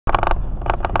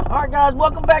Alright guys,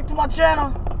 welcome back to my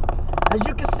channel. As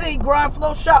you can see, grind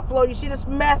flow, shot flow. You see this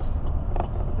mess?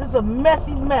 This is a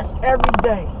messy mess every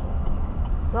day.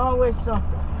 It's always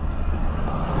something.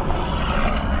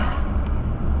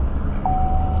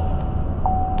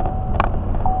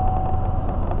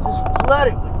 Just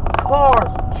flooded with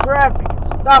cars, traffic, and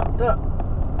stopped up.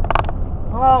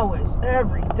 Always,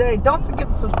 every day. Don't forget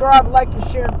to subscribe, like, and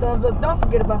share, and thumbs up. Don't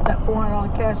forget about that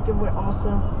 $400 cash giveaway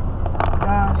also,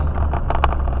 guys.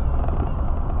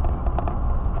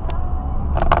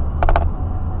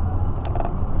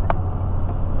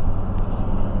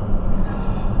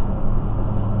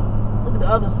 The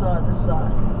other side, this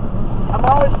side. I'm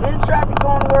always in traffic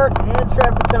going to work and in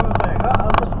traffic coming back.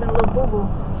 Must have been a little boo-boo.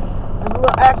 There's a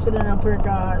little accident up here,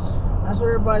 guys. That's what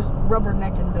everybody's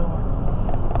rubbernecking doing.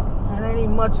 And it ain't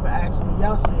even much of an accident.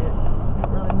 Y'all see it. Ain't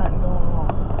really nothing going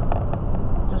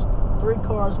on. Just 3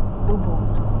 cars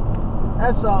boo-booed.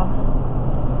 That's all.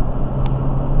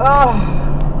 All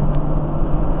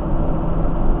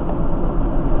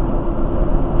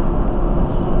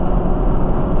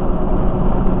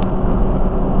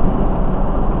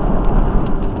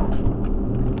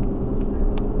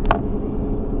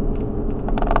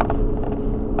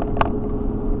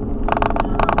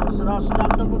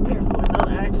stopped up here for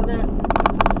another accident.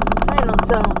 Ain't no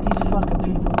telling with these fucking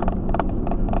people.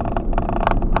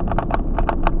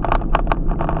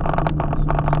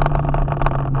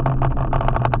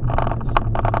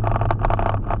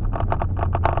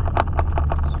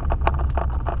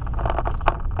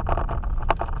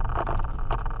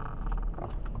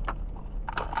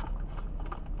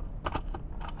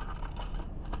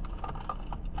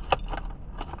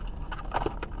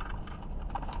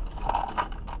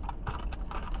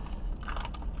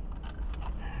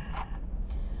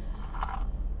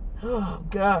 Oh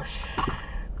gosh,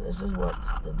 this is what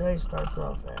the day starts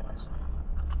off as.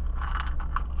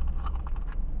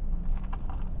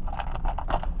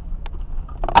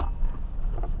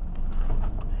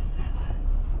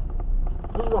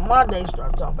 This is what my day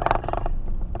starts off as.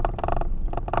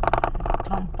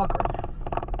 Tomfuckery.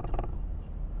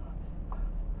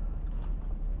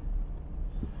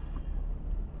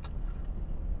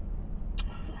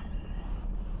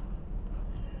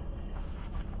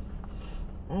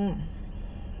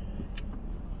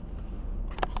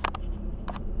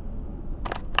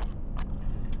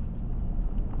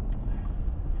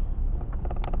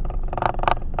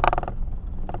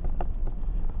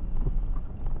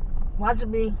 Watch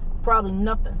it be probably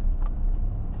nothing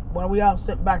while we all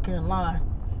sit back here in line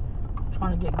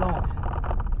trying to get going.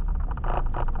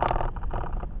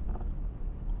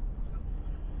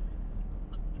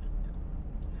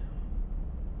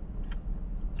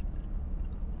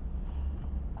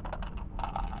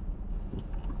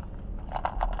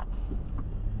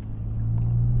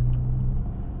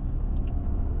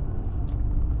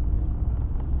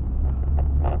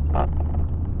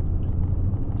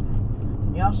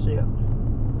 Y'all see it.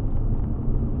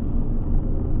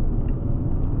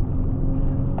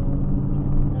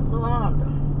 That little Honda.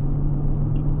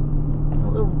 That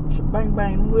little bang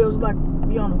bang wheels like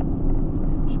be on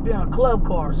a, should be on a club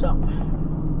car or something.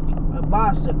 A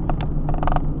bicycle.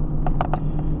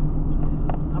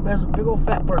 I bet it's a big old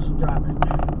fat person driving it.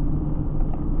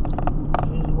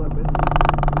 Usually what big.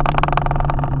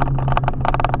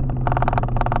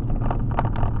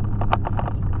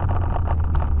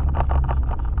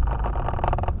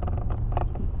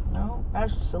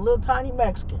 That's just a little tiny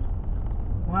Mexican.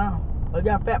 Wow. We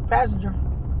got a fat passenger.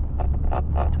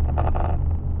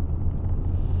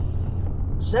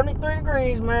 73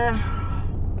 degrees, man.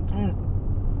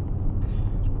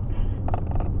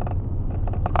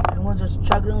 And we're just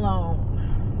chugging along.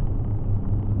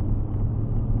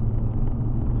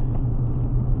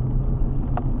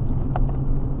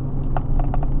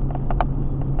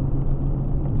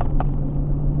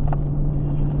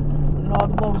 Look at all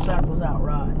the motorcycles out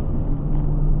riding.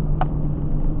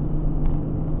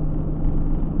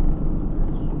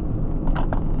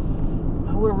 I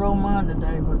would have rolled mine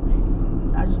today, but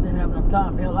I just didn't have enough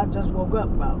time. Hell, I just woke up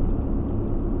about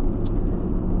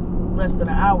less than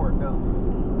an hour ago.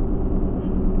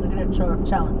 Look at that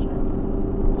Challenger.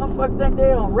 Motherfucker think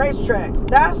they on racetracks.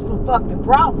 That's the fucking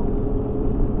problem.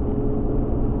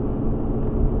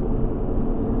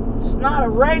 It's not a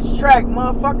racetrack,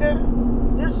 motherfucker.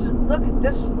 Look at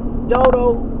this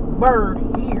dodo bird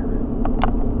here.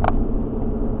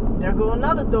 There go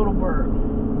another dodo bird.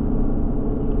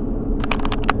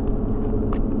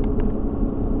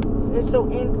 They're so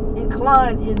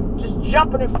inclined in just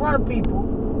jumping in front of people.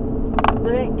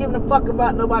 They ain't giving a fuck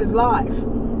about nobody's life.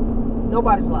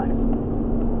 Nobody's life.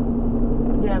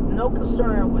 Yeah, have no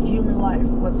concern with human life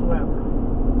whatsoever.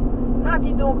 Not if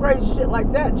you're doing crazy shit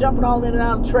like that, jumping all in and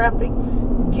out of traffic,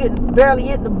 barely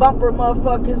hitting the bumper of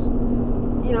motherfuckers,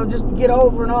 just to get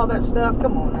over and all that stuff.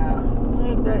 Come on now.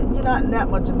 You're not in that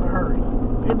much of a hurry.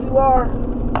 If you are,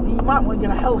 then you might want to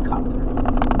get a helicopter.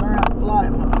 Learn how to fly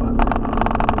that motherfucker.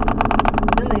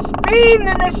 Then they speed and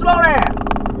then they slow down.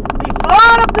 Be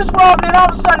flying up this road and then all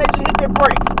of a sudden they just hit their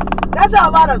brakes. That's how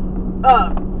a lot of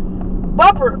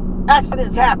bumper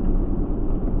accidents happen.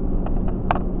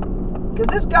 Because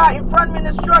this guy in front of me in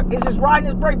this truck is just riding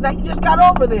his brakes. Now he just got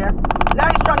over there. Now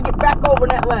he's trying to get back over in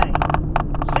that lane.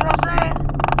 See what I'm saying?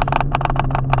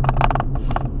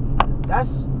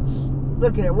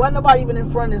 Look at it. Wasn't nobody even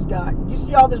in front of this guy. Did you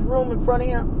see all this room in front of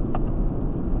him?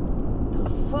 The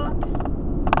fuck?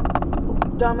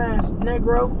 Dumbass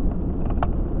Negro.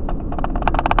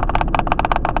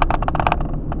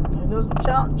 There goes the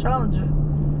Challenger.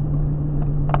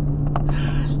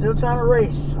 Still trying to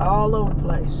race all over the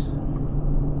place.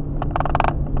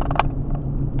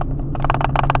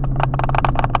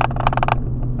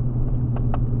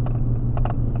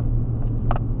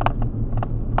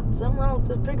 Something wrong with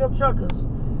this pickup truckers.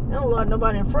 They don't let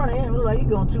nobody in front of him. It's like he's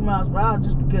going 2 miles per hour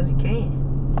just because he can.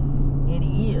 And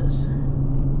he is.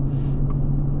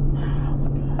 Oh my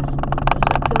gosh. There's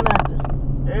that connector.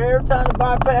 Every time the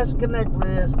bypass the connector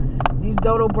is, these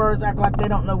dodo birds act like they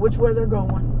don't know which way they're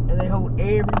going. And they hold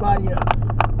everybody up.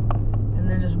 And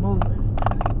they're just moving.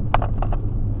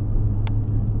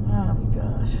 Oh my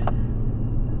gosh.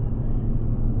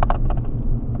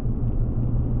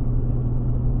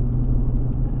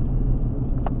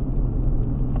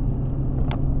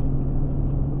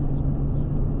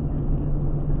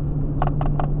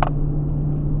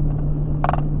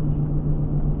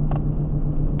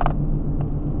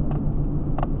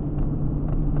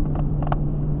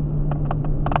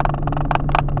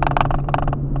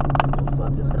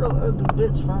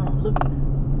 Bitch from looking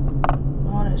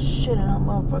all that shit in her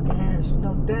motherfucking hair. She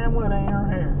know damn well they ain't her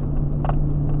hair.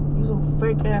 These old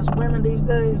fake ass women these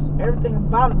days, everything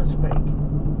about them is fake.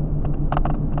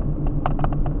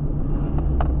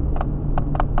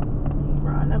 He's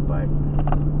riding that bike.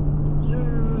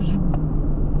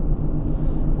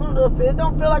 It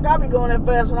don't feel like I be going that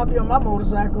fast when I be on my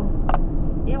motorcycle.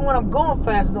 Even when I'm going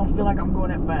fast, it don't feel like I'm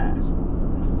going that fast.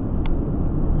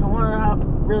 I wonder how it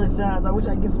really sounds. I wish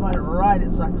I could get somebody to ride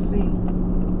it so I could see.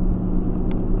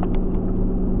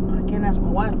 I can't ask my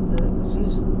wife to do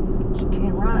it. She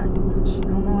can't ride. She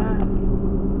don't know how.